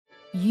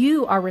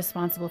You are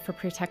responsible for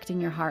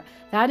protecting your heart.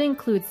 That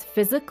includes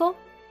physical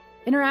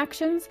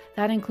interactions,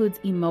 that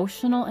includes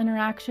emotional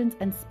interactions,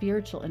 and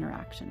spiritual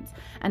interactions.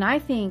 And I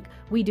think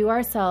we do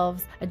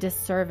ourselves a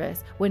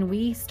disservice when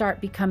we start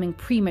becoming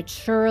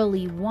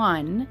prematurely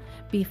one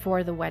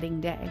before the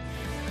wedding day.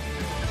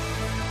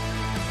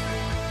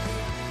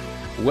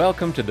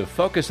 Welcome to the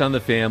Focus on the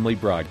Family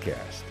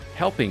broadcast,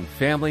 helping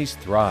families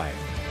thrive.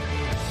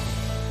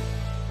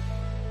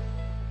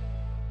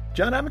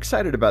 John, I'm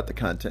excited about the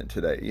content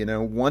today. You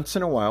know, once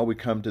in a while we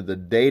come to the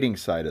dating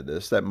side of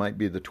this. That might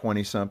be the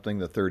 20-something,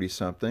 the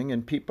 30-something,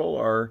 and people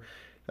are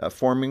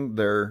forming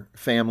their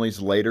families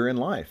later in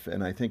life.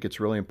 And I think it's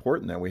really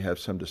important that we have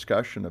some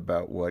discussion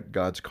about what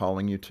God's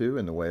calling you to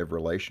in the way of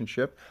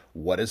relationship.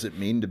 What does it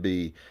mean to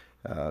be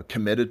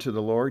committed to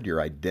the Lord,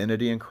 your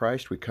identity in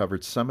Christ? We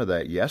covered some of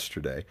that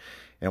yesterday.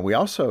 And we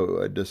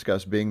also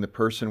discussed being the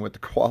person with the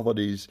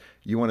qualities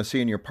you want to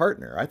see in your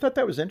partner. I thought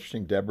that was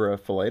interesting. Deborah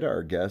Fileta,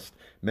 our guest,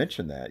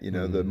 mentioned that. You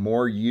know, the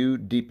more you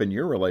deepen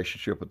your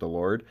relationship with the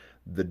Lord,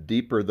 the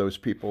deeper those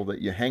people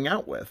that you hang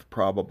out with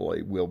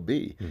probably will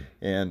be.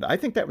 And I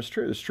think that was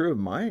true. It's true of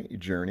my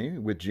journey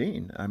with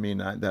Jean. I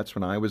mean, that's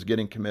when I was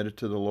getting committed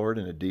to the Lord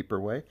in a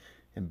deeper way.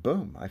 And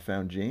boom, I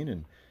found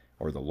Jean,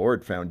 or the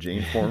Lord found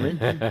Jean for me,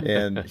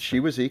 and she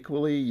was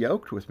equally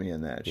yoked with me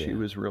in that. She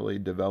was really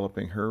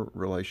developing her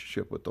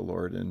relationship with the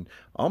Lord in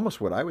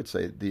almost what I would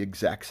say the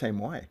exact same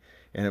way.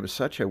 And it was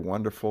such a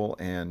wonderful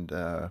and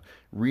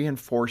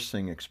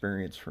reinforcing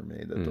experience for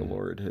me that the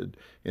Lord had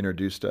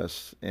introduced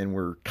us, and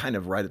we're kind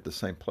of right at the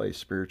same place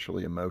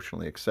spiritually,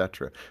 emotionally,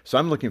 etc. So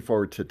I'm looking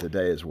forward to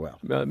today as well.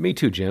 Me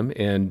too, Jim.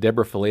 And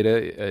Deborah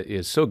Fileta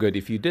is so good.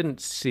 If you didn't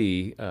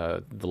see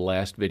the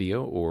last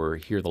video or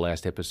hear the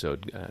last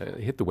episode,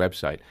 hit the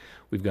website.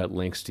 We've got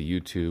links to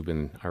YouTube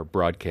and our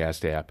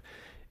broadcast app,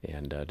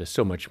 and just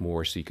so much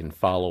more, so you can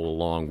follow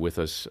along with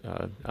us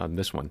on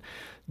this one.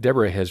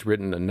 Deborah has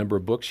written a number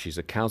of books. She's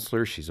a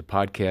counselor. She's a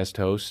podcast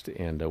host.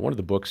 And one of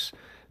the books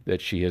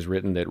that she has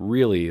written that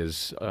really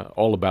is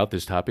all about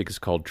this topic is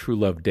called True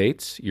Love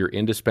Dates, Your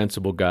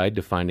Indispensable Guide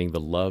to Finding the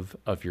Love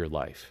of Your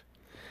Life.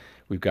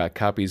 We've got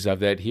copies of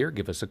that here.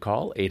 Give us a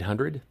call,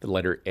 800, the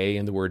letter A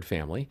in the word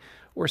family,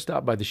 or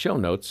stop by the show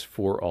notes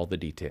for all the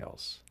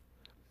details.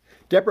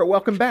 Deborah,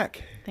 welcome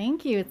back.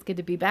 Thank you. It's good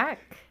to be back.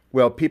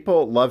 Well,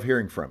 people love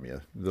hearing from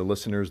you. The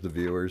listeners, the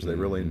viewers, they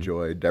really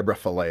enjoy Deborah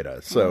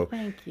Fileta. So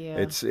thank you.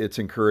 It's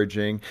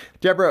encouraging.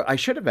 Deborah, I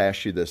should have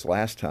asked you this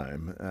last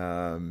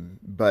time,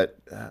 but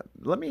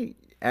let me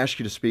ask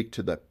you to speak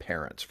to the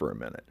parents for a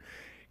minute.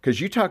 Because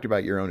you talked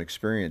about your own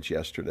experience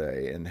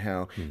yesterday and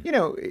how, you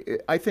know,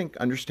 I think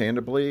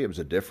understandably it was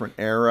a different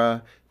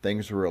era.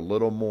 Things were a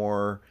little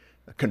more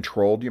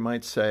controlled, you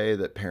might say,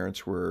 that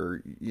parents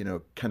were, you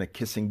know, kind of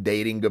kissing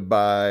dating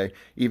goodbye,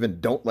 even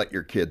don't let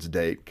your kids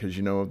date because,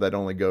 you know, that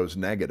only goes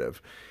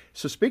negative.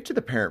 So speak to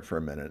the parent for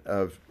a minute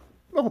of,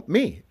 well,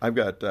 me, I've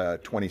got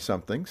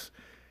 20-somethings.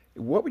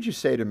 What would you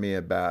say to me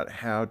about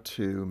how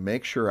to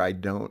make sure I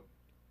don't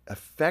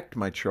affect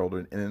my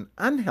children in an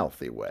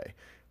unhealthy way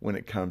when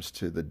it comes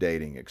to the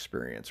dating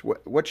experience?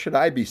 What should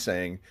I be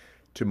saying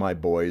to my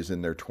boys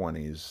in their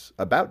 20s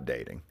about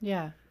dating?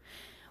 Yeah.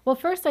 Well,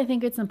 first, I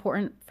think it's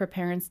important for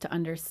parents to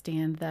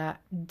understand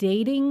that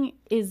dating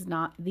is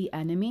not the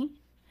enemy.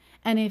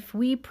 And if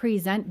we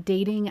present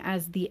dating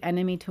as the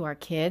enemy to our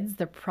kids,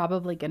 they're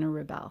probably going to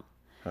rebel.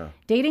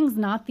 Dating's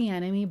not the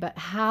enemy, but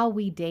how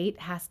we date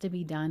has to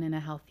be done in a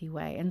healthy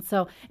way. And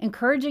so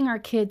encouraging our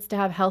kids to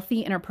have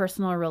healthy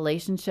interpersonal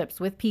relationships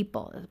with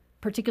people,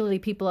 particularly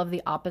people of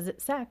the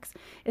opposite sex,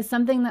 is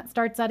something that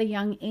starts at a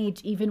young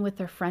age, even with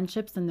their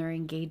friendships and their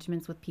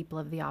engagements with people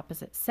of the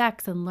opposite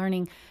sex, and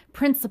learning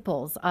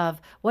principles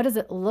of what does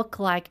it look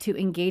like to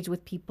engage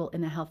with people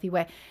in a healthy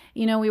way.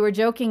 You know, we were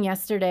joking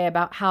yesterday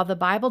about how the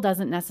Bible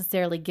doesn't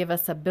necessarily give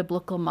us a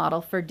biblical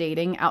model for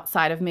dating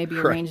outside of maybe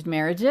arranged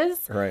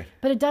marriages,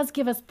 but it does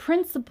give us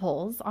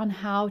principles on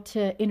how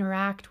to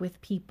interact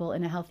with people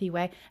in a healthy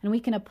way, and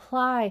we can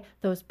apply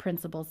those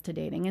principles to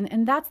dating.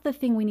 And that's the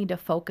thing we need to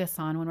focus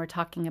on when we're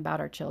talking about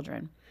our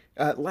children.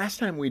 Last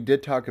time we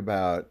did talk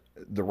about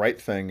the right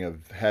thing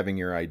of having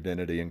your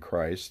identity in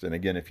Christ. And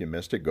again, if you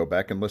missed it, go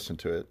back and listen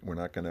to it. We're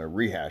not going to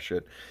rehash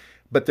it.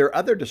 But there are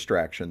other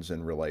distractions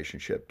in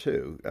relationship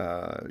too.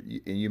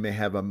 You may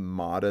have a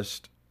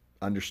modest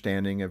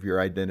understanding of your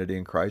identity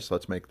in Christ.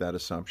 Let's make that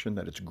assumption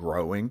that it's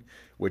growing,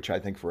 which I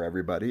think for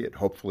everybody, it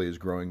hopefully is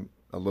growing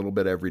a little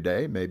bit every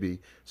day, maybe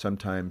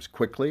sometimes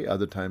quickly,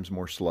 other times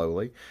more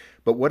slowly.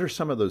 But what are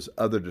some of those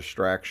other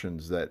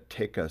distractions that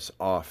take us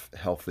off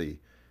healthy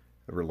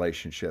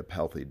relationship,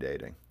 healthy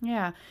dating?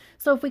 Yeah.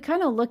 So if we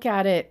kind of look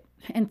at it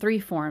in three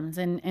forms,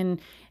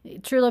 and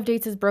True Love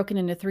Dates is broken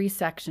into three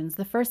sections.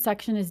 The first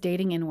section is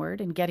dating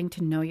inward and getting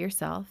to know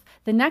yourself.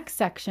 The next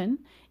section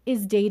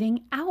is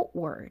dating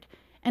outward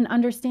and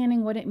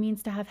understanding what it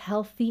means to have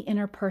healthy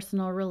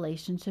interpersonal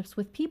relationships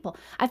with people.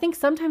 I think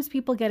sometimes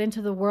people get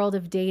into the world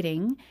of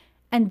dating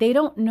and they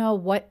don't know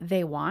what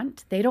they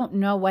want. They don't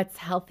know what's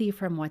healthy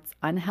from what's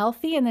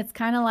unhealthy. And it's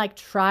kind of like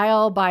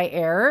trial by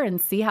error and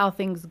see how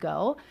things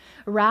go.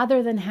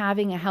 rather than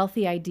having a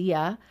healthy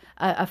idea,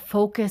 a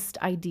focused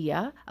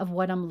idea of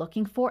what I'm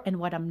looking for and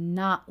what I'm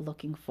not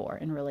looking for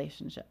in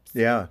relationships.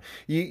 Yeah.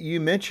 You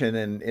mentioned,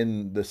 and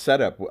in the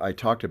setup, I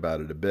talked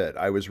about it a bit.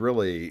 I was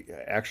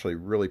actually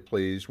really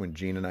pleased when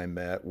Jean and I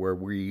met, where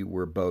we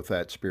were both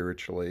at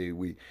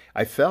spiritually.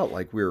 I felt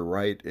like we were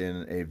right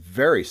in a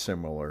very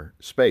similar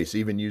space,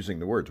 even using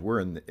the words. We're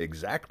in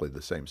exactly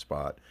the same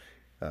spot.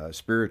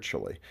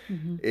 Spiritually.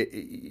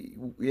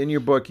 In your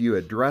book, you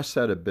address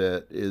that a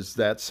bit. Is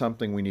that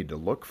something we need to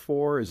look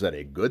for? Is that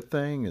a good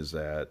thing? Is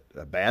that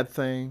a bad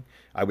thing?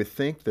 I would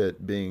think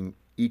that being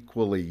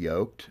equally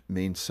yoked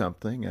means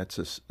something.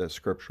 That's a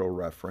scriptural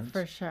reference.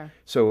 For sure.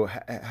 So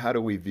how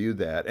do we view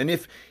that? And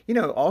if,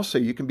 also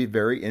you can be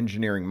very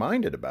engineering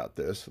minded about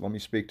this. Let me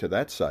speak to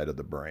that side of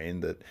the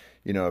brain that,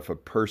 if a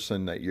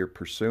person that you're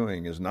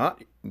pursuing is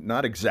not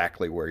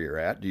exactly where you're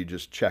at, do you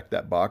just check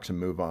that box and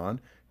move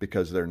on?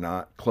 Because they're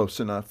not close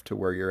enough to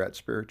where you're at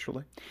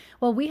spiritually?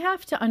 Well, we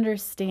have to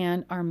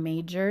understand our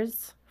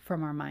majors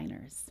from our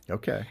minors.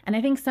 Okay. And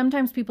I think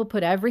sometimes people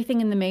put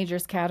everything in the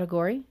majors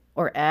category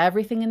or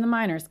everything in the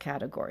minors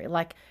category.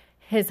 Like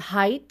his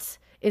height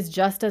is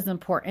just as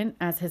important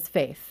as his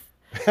faith.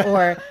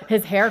 Or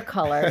his hair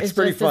color is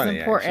just as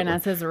important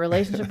as his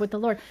relationship with the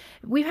Lord.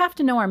 We have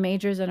to know our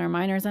majors and our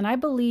minors. And I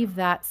believe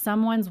that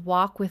someone's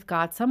walk with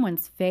God,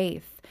 someone's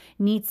faith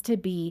needs to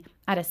be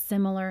at a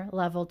similar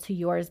level to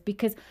yours.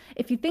 Because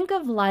if you think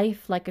of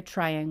life like a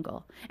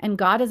triangle, and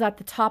God is at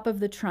the top of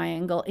the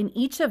triangle, in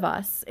each of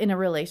us in a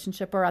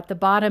relationship or at the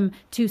bottom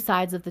two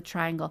sides of the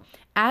triangle,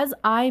 as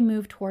I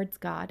move towards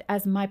God,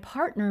 as my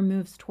partner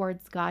moves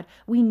towards God,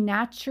 we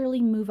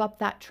naturally move up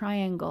that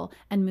triangle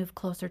and move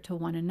closer to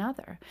one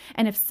another.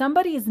 And if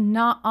somebody is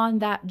not on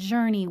that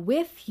journey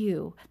with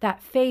you,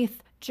 that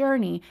faith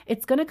journey,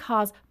 it's going to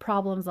cause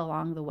problems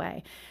along the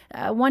way.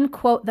 One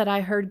quote that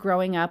I heard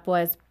growing up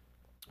was,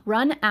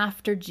 "Run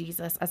after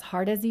Jesus as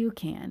hard as you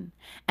can,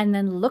 and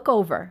then look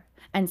over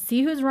and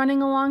see who's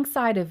running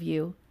alongside of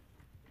you.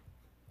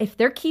 If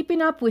they're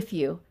keeping up with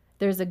you,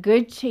 there's a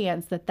good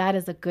chance that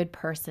is a good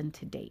person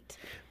to date."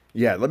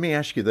 Yeah, let me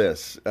ask you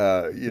this,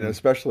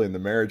 especially in the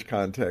marriage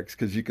context,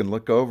 because you can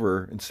look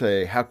over and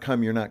say, how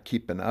come you're not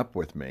keeping up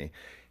with me?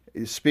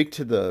 Speak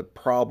to the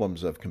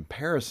problems of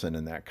comparison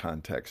in that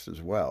context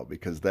as well,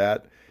 because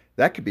that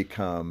could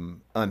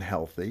become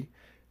unhealthy.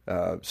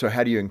 So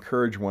how do you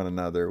encourage one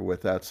another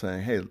without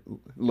saying, hey,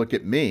 look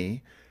at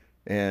me,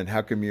 and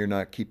how come you're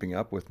not keeping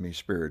up with me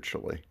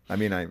spiritually? I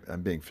mean,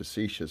 I'm being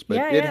facetious, but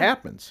it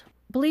happens.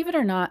 Believe it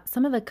or not,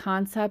 some of the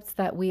concepts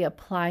that we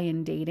apply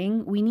in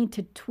dating, we need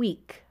to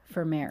tweak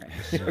for marriage.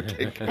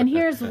 Okay. And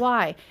here's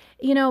why.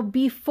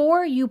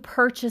 Before you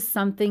purchase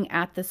something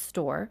at the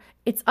store,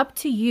 it's up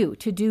to you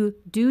to do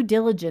due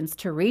diligence,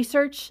 to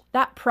research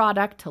that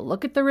product, to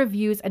look at the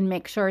reviews and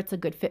make sure it's a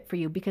good fit for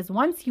you. Because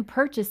once you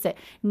purchase it,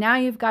 now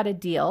you've got to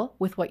deal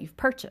with what you've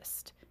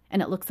purchased.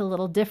 And it looks a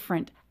little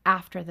different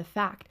after the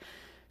fact.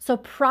 So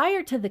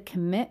prior to the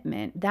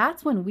commitment,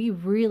 that's when we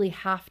really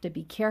have to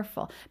be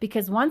careful,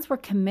 because once we're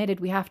committed,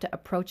 we have to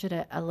approach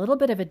it a little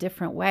bit of a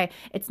different way.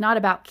 It's not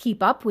about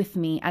keep up with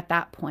me at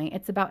that point.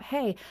 It's about,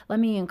 hey, let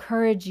me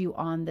encourage you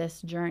on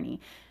this journey.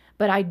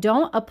 But I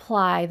don't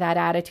apply that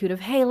attitude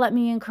of, hey, let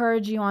me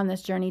encourage you on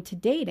this journey to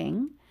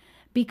dating,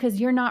 because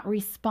you're not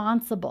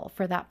responsible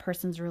for that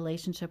person's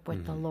relationship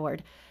with the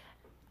Lord.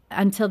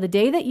 Until the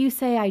day that you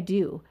say I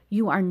do,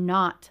 you are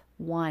not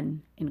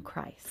one in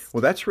Christ.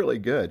 Well, that's really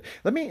good.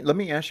 Let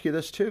me ask you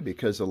this too,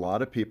 because a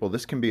lot of people,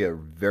 this can be a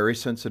very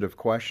sensitive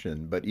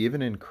question, but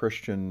even in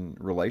Christian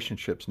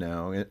relationships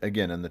now,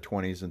 again, in the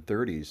 20s and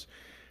 30s,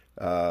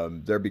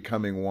 they're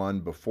becoming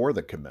one before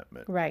the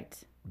commitment. Right.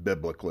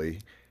 Biblically.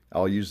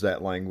 I'll use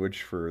that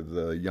language for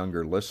the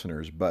younger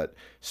listeners, but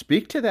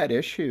speak to that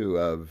issue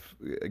of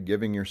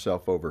giving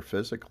yourself over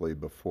physically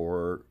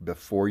before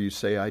you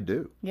say I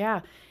do.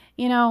 Yeah.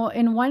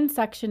 In one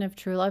section of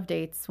True Love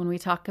Dates, when we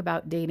talk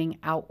about dating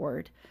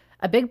outward,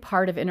 a big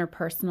part of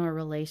interpersonal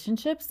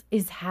relationships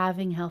is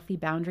having healthy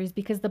boundaries,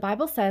 because the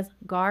Bible says,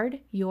 guard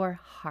your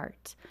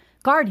heart.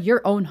 Guard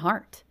your own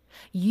heart.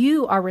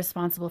 You are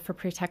responsible for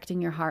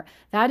protecting your heart.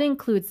 That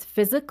includes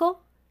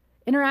physical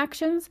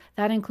interactions,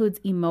 that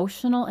includes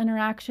emotional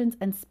interactions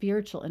and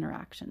spiritual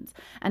interactions.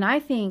 And I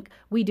think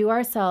we do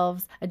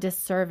ourselves a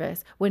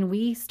disservice when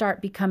we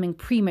start becoming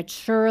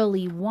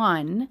prematurely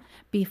one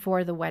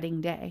before the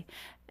wedding day.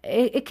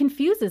 It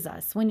confuses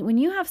us. When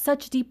you have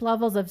such deep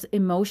levels of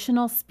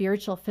emotional,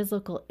 spiritual,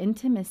 physical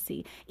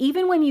intimacy,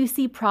 even when you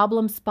see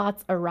problem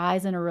spots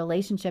arise in a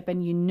relationship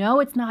and you know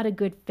it's not a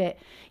good fit,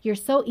 you're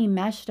so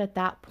enmeshed at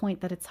that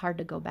point that it's hard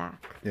to go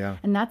back. Yeah.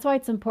 And that's why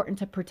it's important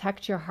to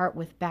protect your heart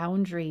with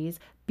boundaries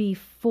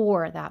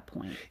before that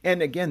point.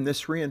 And again,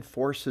 this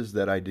reinforces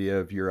that idea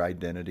of your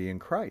identity in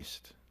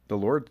Christ.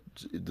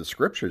 The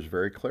scripture is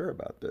very clear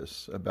about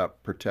this,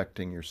 about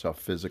protecting yourself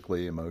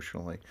physically,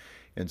 emotionally.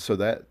 And so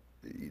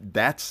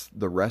that's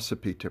the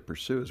recipe to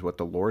pursue, is what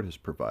the Lord has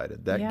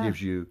provided. That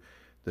gives you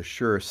the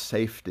surest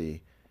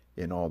safety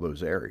in all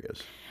those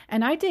areas.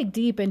 And I dig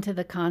deep into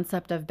the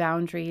concept of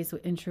boundaries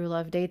in True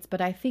Love Dates,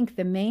 but I think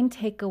the main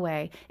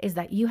takeaway is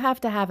that you have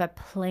to have a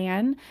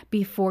plan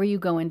before you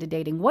go into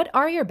dating. What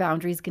are your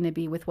boundaries going to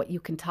be with what you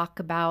can talk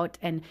about,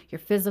 and your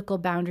physical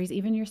boundaries,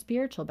 even your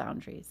spiritual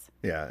boundaries?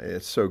 Yeah,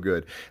 it's so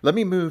good. Let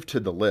me move to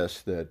the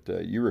list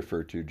that you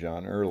referred to,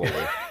 John,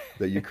 earlier,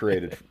 that you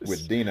created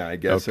with Dina, I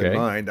guess, in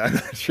mind. I'm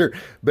not sure.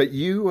 But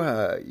you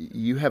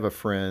have a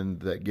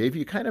friend that gave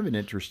you kind of an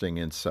interesting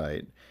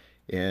insight.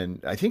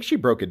 And I think she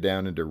broke it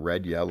down into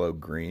red, yellow,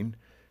 green.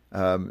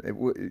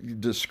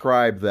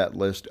 Describe that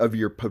list of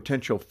your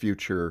potential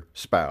future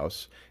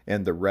spouse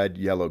and the red,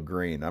 yellow,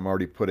 green. I'm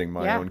already putting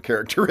my own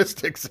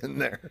characteristics in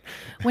there.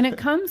 When it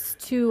comes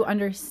to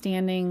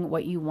understanding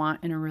what you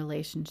want in a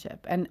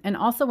relationship, and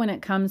also when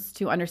it comes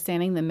to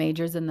understanding the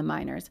majors and the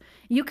minors,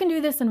 you can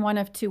do this in one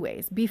of two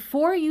ways.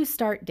 Before you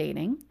start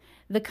dating,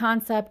 the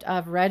concept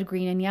of red,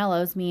 green, and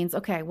yellows means,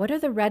 okay, what are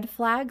the red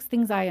flags,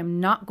 things I am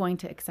not going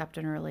to accept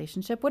in a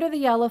relationship? What are the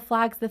yellow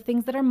flags, the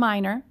things that are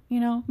minor? You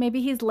know,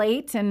 maybe he's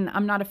late and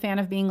I'm not a fan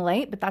of being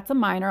late, but that's a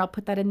minor. I'll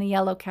put that in the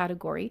yellow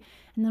category.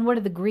 And then what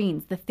are the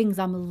greens, the things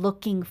I'm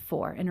looking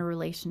for in a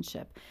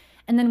relationship?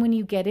 And then when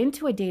you get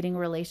into a dating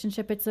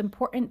relationship, it's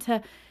important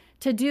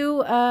to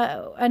do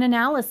an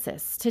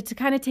analysis, to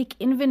kind of take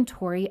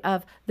inventory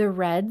of the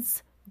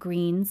reds,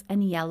 greens,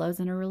 and yellows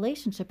in a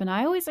relationship. And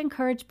I always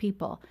encourage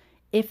people,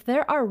 if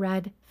there are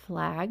red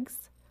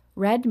flags,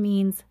 red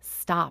means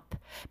stop,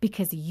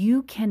 because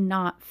you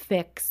cannot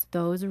fix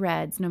those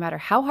reds no matter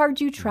how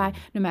hard you try,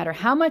 no matter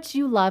how much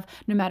you love,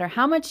 no matter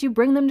how much you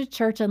bring them to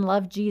church and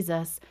love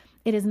Jesus.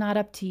 It is not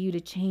up to you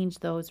to change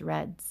those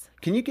reds.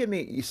 Can you give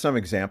me some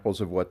examples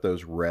of what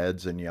those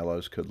reds and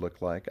yellows could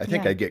look like? I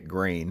think I get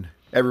green.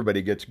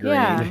 Everybody gets green.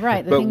 Yeah,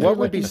 right. But what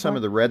would be some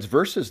of the reds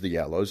versus the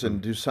yellows?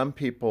 And do some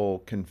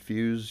people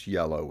confuse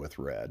yellow with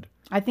red?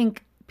 I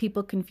think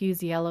people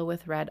confuse yellow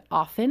with red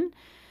often.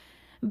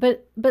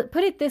 But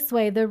put it this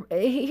way,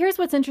 here's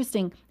what's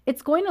interesting.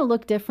 It's going to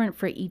look different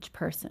for each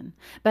person.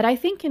 But I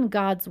think in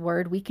God's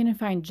word, we can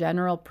find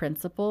general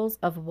principles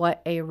of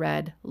what a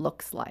red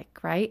looks like,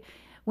 right?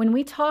 When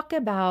we talk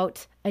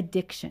about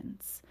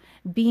addictions,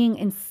 being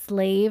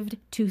enslaved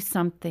to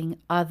something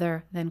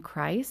other than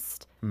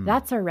Christ,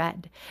 that's a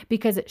red,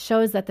 because it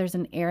shows that there's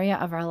an area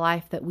of our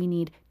life that we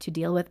need to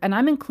deal with. And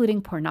I'm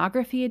including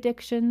pornography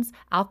addictions,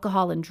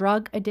 alcohol and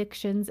drug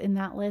addictions in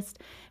that list.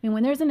 I mean,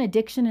 when there's an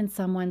addiction in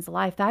someone's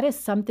life, that is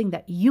something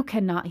that you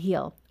cannot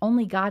heal.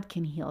 Only God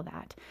can heal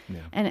that.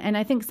 Yeah. And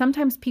I think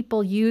sometimes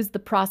people use the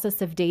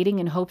process of dating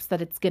in hopes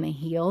that it's going to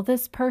heal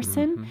this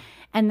person. Mm-hmm.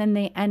 And then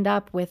they end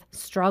up with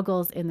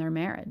struggles in their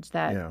marriage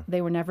that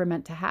they were never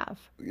meant to have.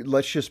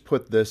 Let's just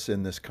put this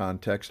in this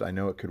context. I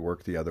know it could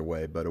work the other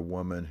way, but a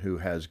woman who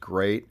has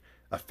great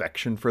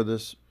affection for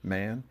this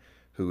man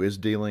who is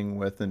dealing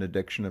with an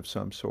addiction of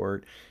some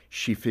sort,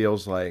 she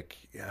feels like,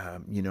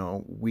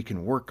 we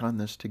can work on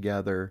this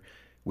together.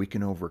 We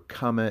can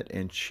overcome it.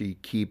 And she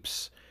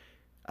keeps,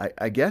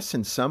 I guess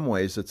in some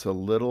ways it's a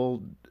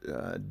little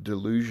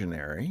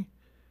delusionary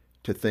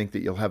to think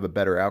that you'll have a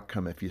better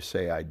outcome if you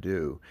say I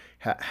do.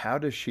 How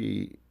does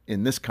she,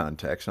 in this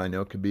context, I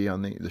know it could be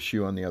on the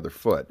shoe on the other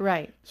foot.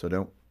 Right.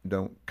 So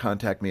don't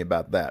contact me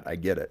about that. I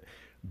get it.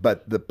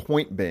 But the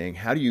point being,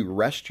 how do you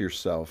wrest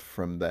yourself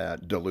from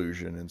that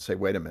delusion and say,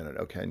 wait a minute,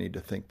 okay, I need to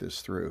think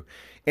this through.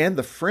 And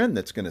the friend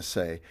that's going to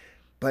say,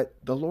 but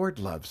the Lord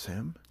loves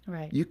him.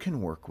 Right. You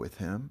can work with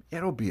him.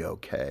 It'll be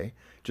okay.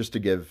 Just to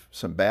give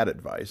some bad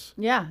advice.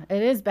 Yeah,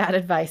 it is bad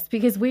advice,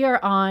 because we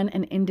are on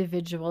an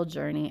individual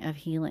journey of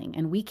healing,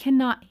 and we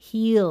cannot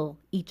heal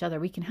each other.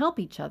 We can help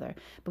each other,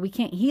 but we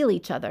can't heal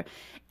each other.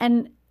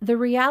 And the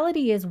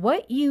reality is,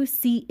 what you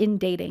see in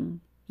dating,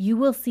 you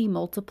will see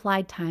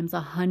multiplied times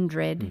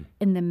 100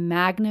 in the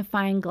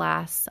magnifying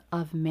glass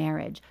of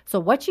marriage. So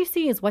what you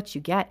see is what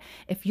you get.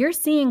 If you're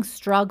seeing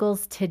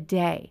struggles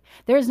today,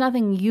 there's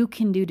nothing you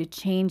can do to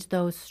change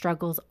those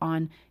struggles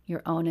on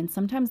your own. And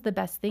sometimes the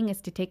best thing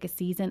is to take a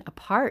season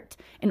apart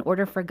in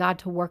order for God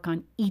to work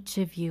on each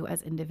of you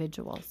as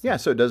individuals. Yeah,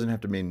 so it doesn't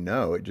have to mean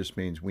no. It just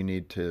means we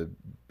need to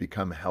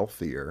become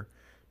healthier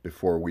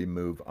before we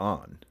move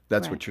on.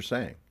 That's what you're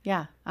saying.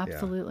 Yeah,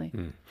 absolutely.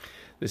 Yeah.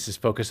 This is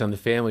Focus on the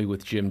Family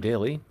with Jim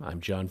Daly.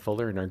 I'm John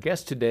Fuller, and our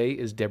guest today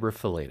is Deborah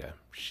Fileta.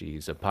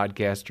 She's a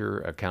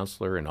podcaster, a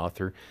counselor, and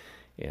author,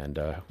 and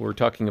we're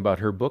talking about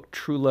her book,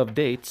 True Love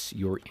Dates,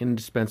 Your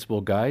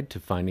Indispensable Guide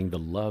to Finding the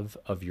Love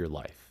of Your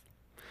Life.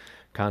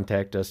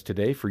 Contact us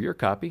today for your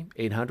copy,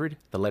 800,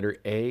 the letter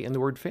A and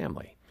the word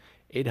family,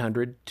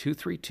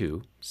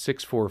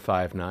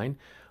 800-232-6459,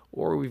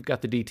 or we've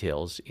got the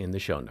details in the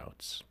show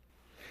notes.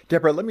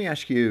 Deborah, let me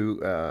ask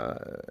you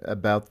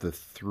about the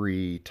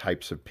three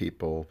types of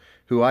people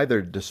who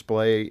either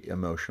display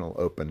emotional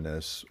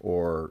openness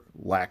or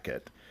lack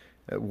it.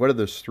 What are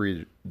those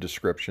three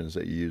descriptions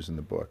that you use in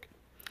the book?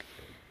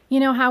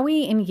 You know, how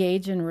we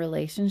engage in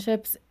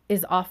relationships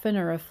is often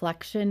a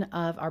reflection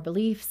of our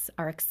beliefs,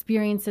 our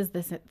experiences,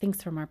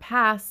 things from our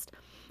past.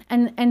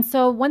 And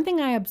so one thing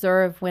I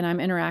observe when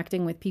I'm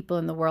interacting with people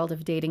in the world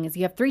of dating is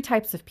you have three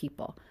types of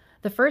people.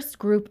 The first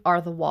group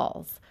are the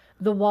walls.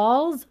 The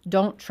walls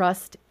don't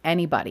trust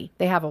anybody.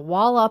 They have a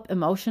wall up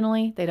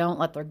emotionally. They don't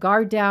let their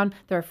guard down.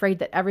 They're afraid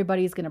that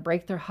everybody's going to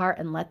break their heart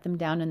and let them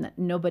down and that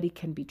nobody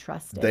can be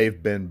trusted.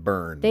 They've been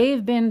burned.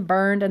 They've been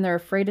burned and they're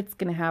afraid it's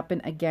going to happen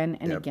again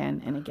and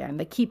again and again.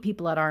 They keep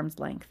people at arm's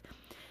length.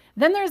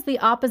 Then there's the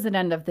opposite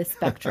end of this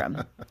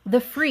spectrum, the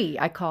free,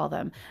 I call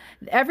them.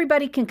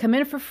 Everybody can come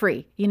in for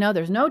free.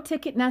 There's no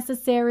ticket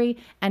necessary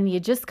and you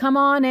just come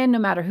on in no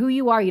matter who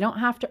you are. You don't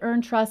have to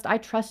earn trust. I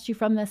trust you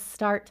from the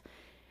start.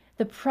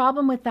 The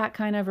problem with that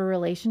kind of a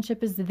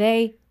relationship is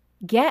they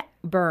get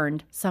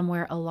burned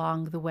somewhere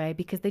along the way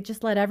because they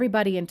just let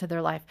everybody into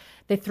their life.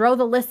 They throw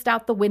the list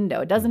out the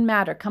window. It doesn't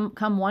matter.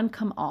 Come one,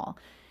 come all.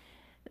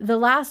 The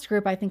last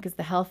group, I think, is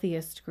the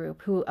healthiest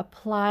group, who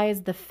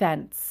applies the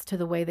fence to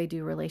the way they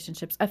do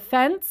relationships. A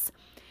fence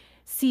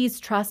sees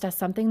trust as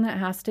something that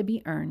has to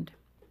be earned.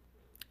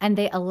 And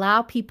they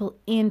allow people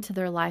into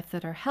their life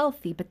that are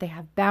healthy, but they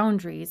have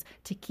boundaries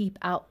to keep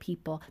out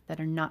people that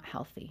are not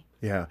healthy.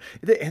 Yeah.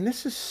 And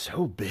this is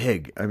so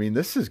big. I mean,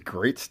 this is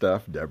great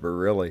stuff, Deborah,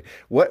 really.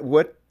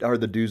 What are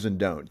the do's and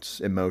don'ts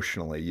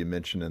emotionally you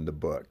mentioned in the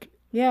book?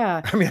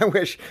 Yeah. I mean, I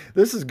wish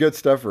this is good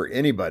stuff for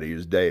anybody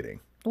who's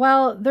dating.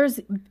 Well, there's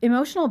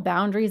emotional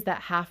boundaries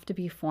that have to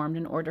be formed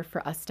in order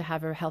for us to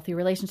have a healthy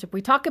relationship.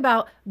 We talk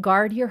about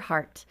guard your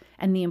heart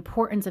and the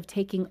importance of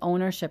taking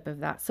ownership of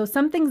that. So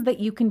some things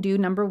that you can do,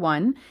 number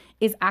one,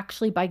 is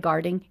actually by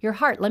guarding your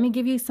heart. Let me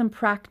give you some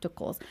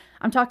practicals.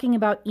 I'm talking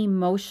about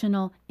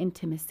emotional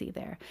intimacy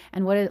there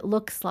and what it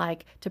looks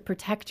like to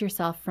protect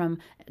yourself from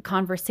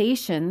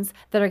conversations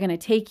that are going to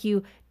take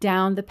you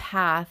down the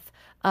path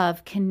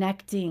of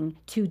connecting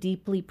too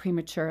deeply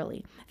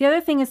prematurely. The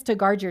other thing is to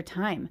guard your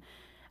time.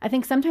 I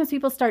think sometimes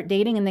people start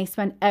dating and they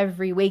spend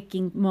every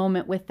waking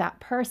moment with that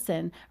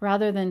person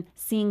rather than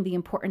seeing the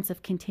importance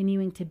of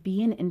continuing to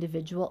be an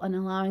individual and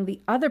allowing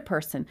the other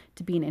person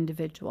to be an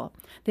individual.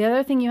 The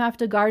other thing you have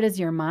to guard is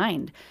your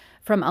mind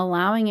from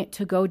allowing it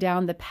to go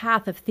down the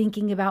path of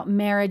thinking about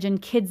marriage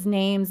and kids'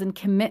 names and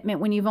commitment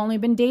when you've only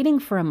been dating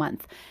for a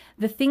month.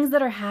 The things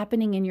that are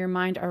happening in your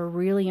mind are a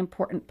really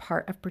important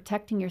part of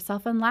protecting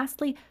yourself. And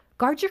lastly,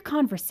 guard your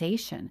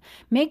conversation.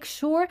 Make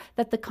sure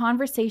that the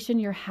conversation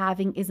you're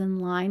having is in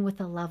line with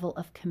a level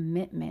of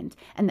commitment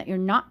and that you're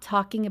not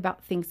talking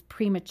about things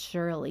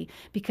prematurely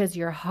because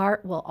your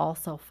heart will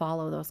also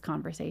follow those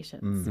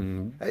conversations.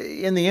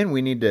 Mm-hmm. In the end,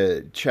 we need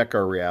to check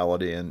our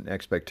reality and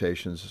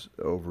expectations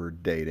over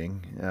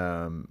dating.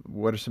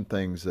 What are some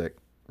things that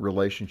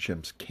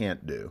relationships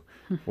can't do?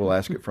 We'll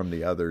ask it from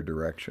the other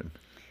direction.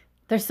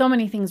 There's so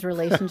many things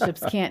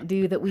relationships can't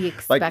do that we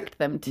expect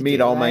them to meet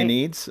do. all right? my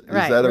needs? Is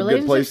right. that a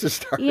good place to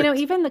start?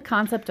 Even the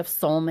concept of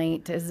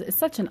soulmate is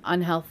such an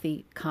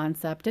unhealthy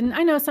concept. And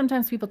I know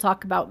sometimes people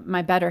talk about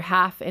my better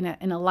half in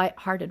a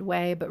lighthearted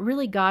way, but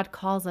really God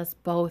calls us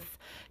both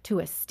to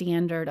a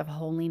standard of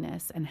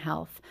holiness and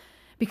health.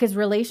 Because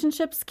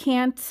relationships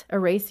can't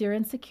erase your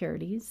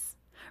insecurities.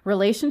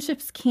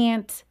 Relationships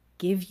can't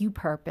give you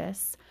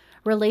purpose.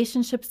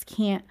 Relationships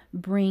can't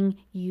bring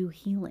you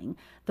healing.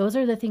 Those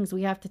are the things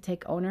we have to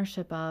take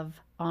ownership of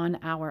on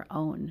our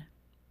own.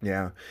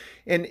 Yeah.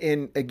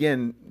 And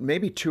again,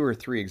 maybe 2 or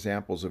 3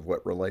 examples of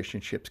what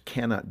relationships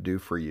cannot do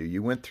for you.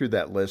 You went through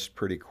that list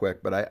pretty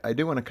quick, but I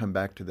do want to come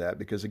back to that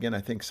because, again, I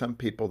think some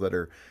people that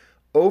are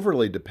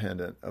overly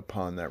dependent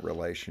upon that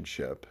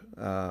relationship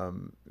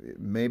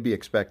may be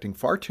expecting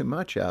far too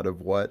much out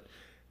of what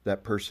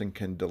that person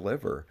can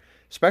deliver.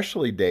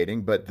 Especially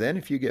dating, but then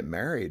if you get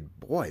married,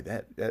 boy,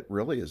 that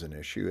really is an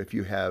issue. If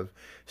you have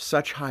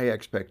such high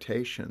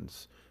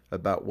expectations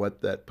about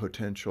what that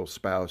potential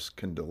spouse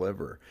can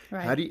deliver,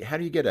 right. How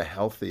do you get a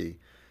healthy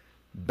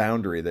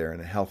boundary there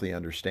and a healthy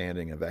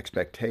understanding of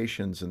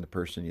expectations in the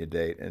person you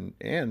date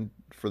and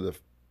for the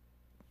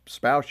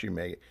spouse you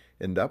may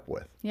end up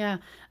with? Yeah,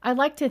 I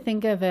like to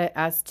think of it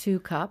as 2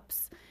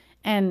 cups.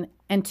 And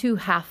 2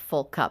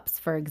 half-full cups,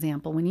 for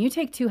example. When you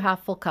take 2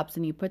 half-full cups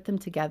and you put them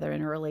together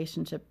in a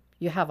relationship,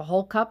 you have a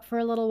whole cup for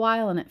a little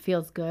while and it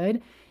feels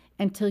good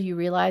until you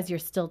realize you're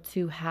still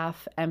 2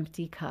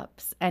 half-empty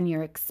cups and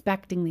you're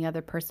expecting the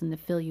other person to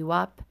fill you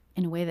up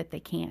in a way that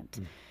they can't.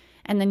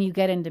 And then you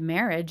get into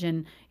marriage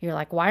and you're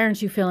like, why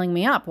aren't you filling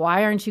me up?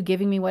 Why aren't you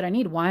giving me what I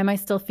need? Why am I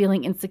still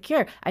feeling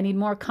insecure? I need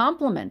more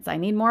compliments. I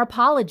need more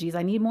apologies.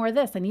 I need more of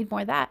this. I need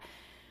more of that.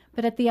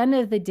 But at the end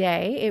of the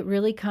day, it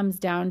really comes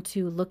down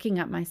to looking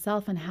at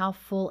myself and how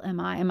full am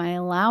I? Am I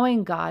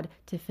allowing God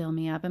to fill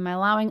me up? Am I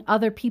allowing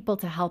other people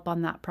to help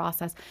on that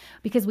process?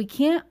 Because we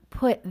can't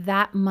put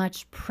that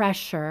much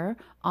pressure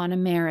on a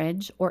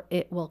marriage or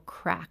it will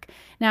crack.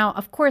 Now,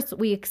 of course,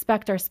 we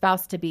expect our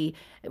spouse to be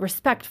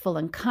respectful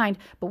and kind,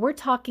 but we're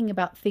talking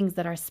about things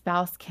that our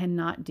spouse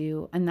cannot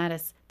do, and that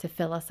is to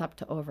fill us up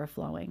to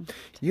overflowing.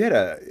 You had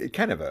a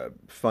kind of a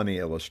funny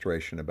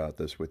illustration about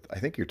this with, I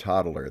think, your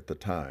toddler at the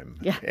time.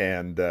 Yeah.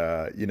 And,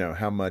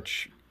 how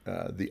much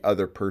the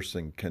other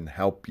person can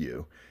help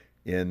you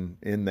in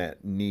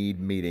that need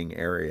meeting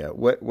area.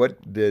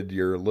 What did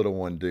your little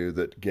one do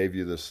that gave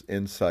you this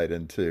insight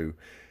into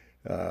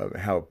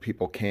how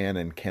people can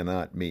and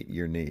cannot meet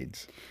your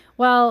needs?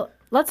 Well,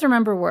 let's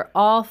remember we're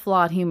all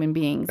flawed human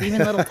beings,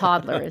 even little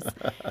toddlers.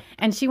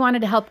 And she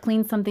wanted to help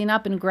clean something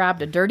up and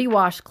grabbed a dirty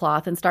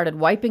washcloth and started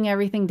wiping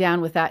everything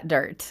down with that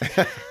dirt.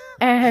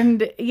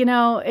 And,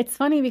 it's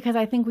funny because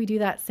I think we do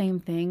that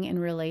same thing in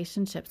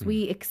relationships.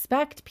 We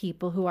expect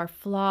people who are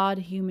flawed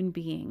human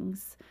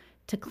beings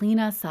to clean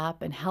us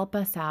up and help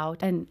us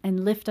out and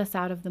lift us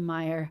out of the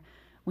mire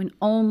when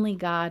only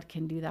God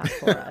can do that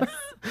for us.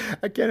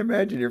 I can't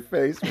imagine your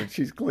face when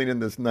she's cleaning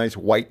this nice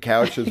white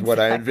couch is what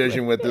I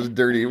envision with this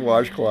dirty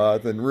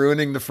washcloth and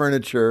ruining the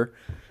furniture.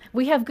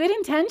 We have good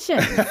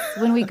intentions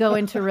when we go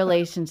into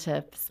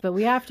relationships, but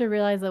we have to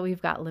realize that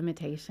we've got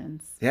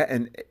limitations. Yeah,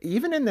 and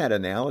even in that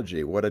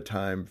analogy, what a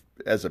time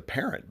as a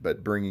parent,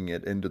 but bringing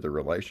it into the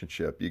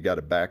relationship, you got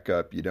to back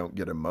up. You don't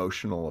get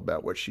emotional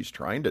about what she's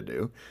trying to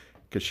do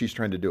because she's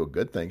trying to do a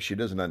good thing. She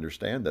doesn't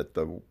understand that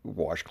the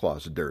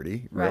washcloth's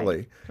dirty,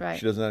 really. Right.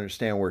 She doesn't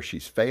understand where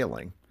she's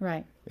failing.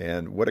 Right.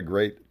 And what a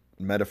great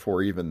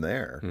metaphor even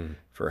there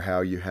for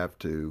how you have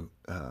to,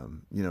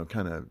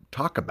 kind of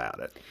talk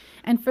about it.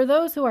 And for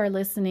those who are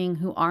listening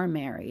who are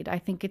married, I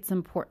think it's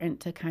important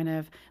to kind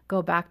of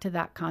go back to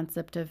that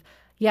concept of,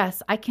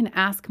 yes, I can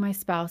ask my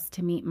spouse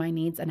to meet my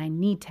needs and I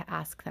need to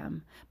ask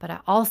them, but I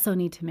also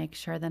need to make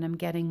sure that I'm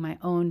getting my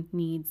own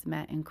needs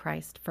met in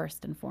Christ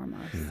first and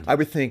foremost. I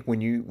would think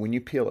when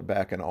you peel it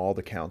back in all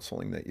the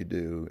counseling that you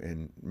do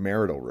in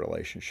marital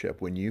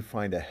relationship, when you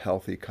find a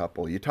healthy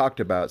couple, you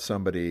talked about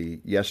somebody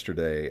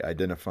yesterday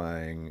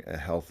identifying a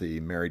healthy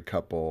married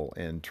couple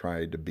and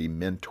tried to be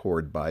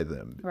mentored by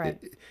them. Right.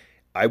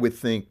 I would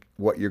think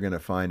what you're going to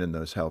find in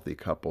those healthy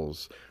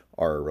couples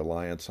are a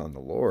reliance on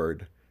the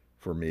Lord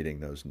for meeting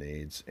those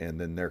needs, and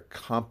then they're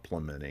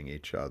complementing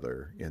each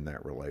other in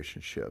that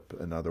relationship.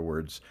 In other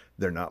words,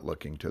 they're not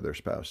looking to their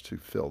spouse to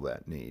fill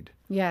that need.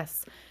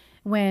 Yes.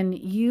 When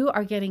you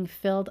are getting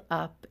filled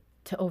up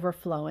to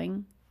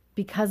overflowing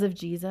because of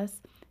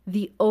Jesus,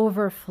 the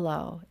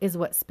overflow is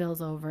what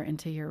spills over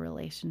into your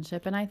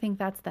relationship. And I think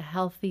that's the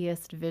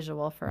healthiest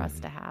visual for us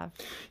to have.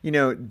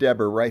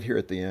 Deborah, right here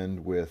at the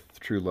end with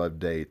True Love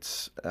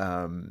Dates,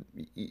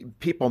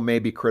 people may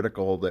be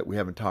critical that we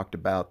haven't talked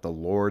about the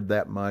Lord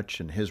that much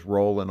and his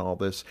role in all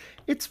this.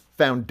 It's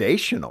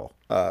foundational.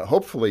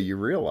 Hopefully you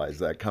realize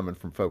that coming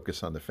from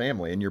Focus on the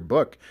Family. And your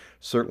book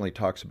certainly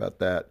talks about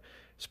that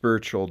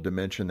spiritual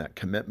dimension, that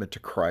commitment to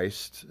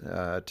Christ,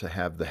 to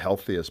have the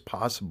healthiest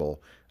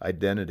possible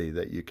identity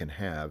that you can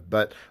have.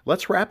 But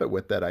let's wrap it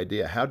with that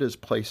idea. How does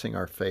placing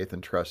our faith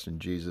and trust in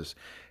Jesus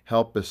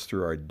help us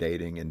through our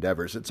dating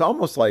endeavors? It's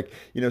almost like,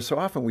 so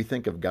often we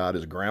think of God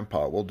as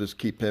grandpa. We'll just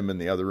keep him in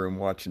the other room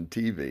watching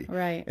TV.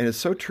 Right. And it's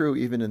so true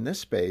even in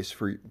this space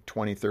for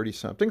 20,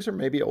 30-somethings or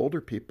maybe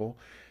older people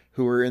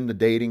who are in the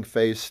dating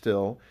phase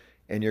still.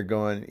 And you're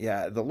going,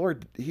 yeah, the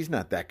Lord, he's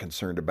not that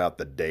concerned about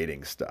the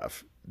dating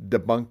stuff.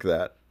 Debunk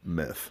that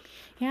myth.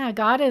 Yeah,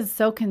 God is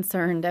so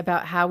concerned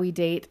about how we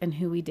date and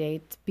who we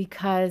date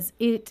because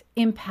it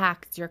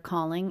impacts your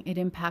calling, it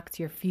impacts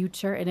your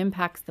future, it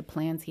impacts the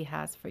plans he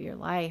has for your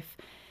life.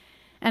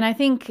 And I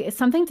think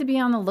something to be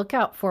on the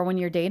lookout for when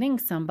you're dating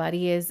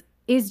somebody is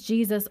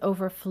Jesus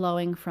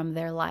overflowing from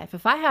their life?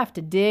 If I have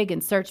to dig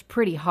and search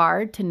pretty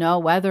hard to know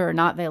whether or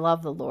not they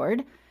love the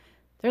Lord,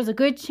 there's a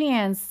good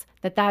chance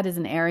that is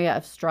an area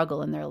of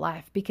struggle in their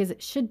life because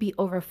it should be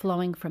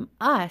overflowing from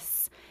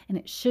us and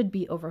it should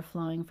be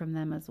overflowing from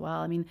them as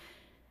well. I mean,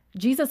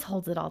 Jesus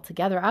holds it all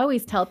together. I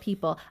always tell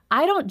people,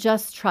 I don't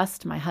just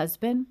trust my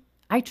husband.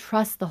 I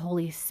trust the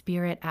Holy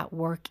Spirit at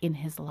work in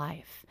his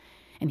life.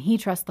 And he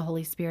trusts the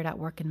Holy Spirit at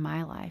work in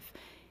my life.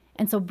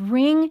 And so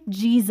bring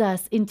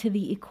Jesus into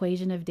the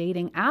equation of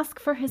dating. Ask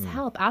for his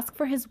help. Ask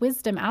for his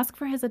wisdom. Ask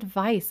for his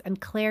advice and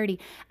clarity.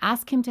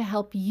 Ask him to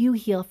help you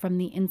heal from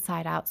the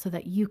inside out so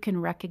that you can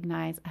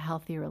recognize a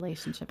healthy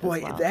relationship as well.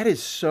 Boy, that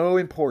is so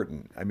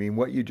important. I mean,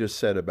 what you just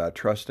said about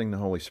trusting the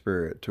Holy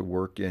Spirit to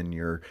work in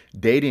your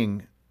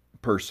dating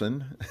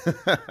person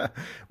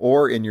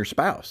or in your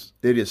spouse.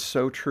 It is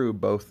so true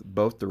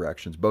both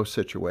directions, both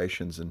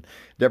situations. And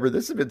Deborah,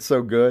 this has been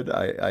so good.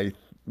 I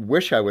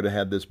wish I would have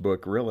had this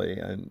book, really,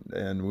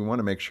 and we want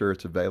to make sure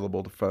it's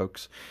available to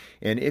folks.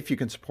 And if you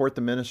can support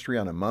the ministry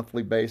on a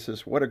monthly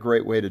basis, what a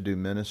great way to do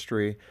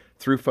ministry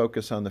through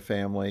Focus on the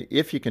Family.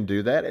 If you can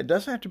do that, it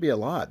doesn't have to be a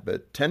lot,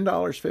 but $10,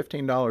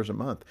 $15 a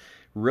month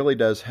really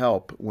does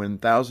help. When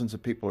thousands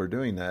of people are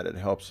doing that, it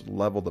helps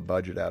level the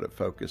budget out at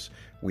Focus.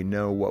 We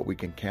know what we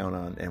can count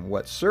on and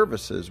what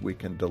services we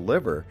can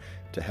deliver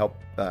to help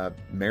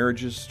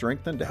marriages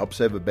strengthen, to help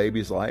save a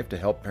baby's life, to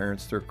help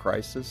parents through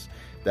crisis.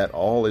 That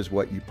all is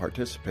what you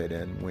participate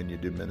in when you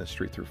do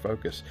ministry through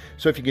Focus.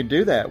 So if you can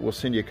do that, we'll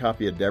send you a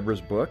copy of Deborah's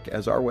book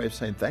as our way of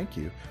saying thank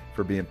you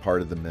for being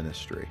part of the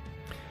ministry.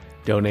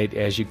 Donate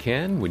as you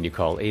can when you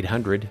call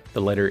 800,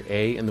 the letter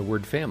A in the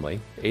word family,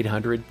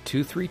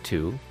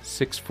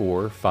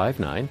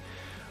 800-232-6459,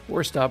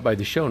 or stop by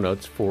the show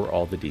notes for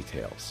all the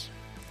details.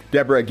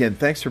 Deborah, again,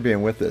 thanks for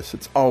being with us.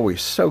 It's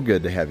always so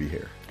good to have you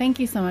here. Thank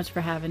you so much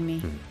for having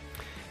me.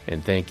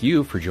 And thank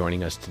you for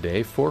joining us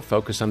today for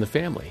Focus on the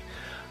Family.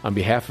 On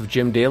behalf of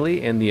Jim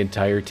Daly and the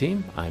entire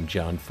team, I'm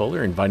John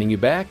Fuller, inviting you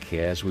back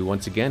as we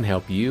once again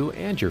help you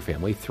and your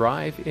family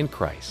thrive in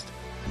Christ.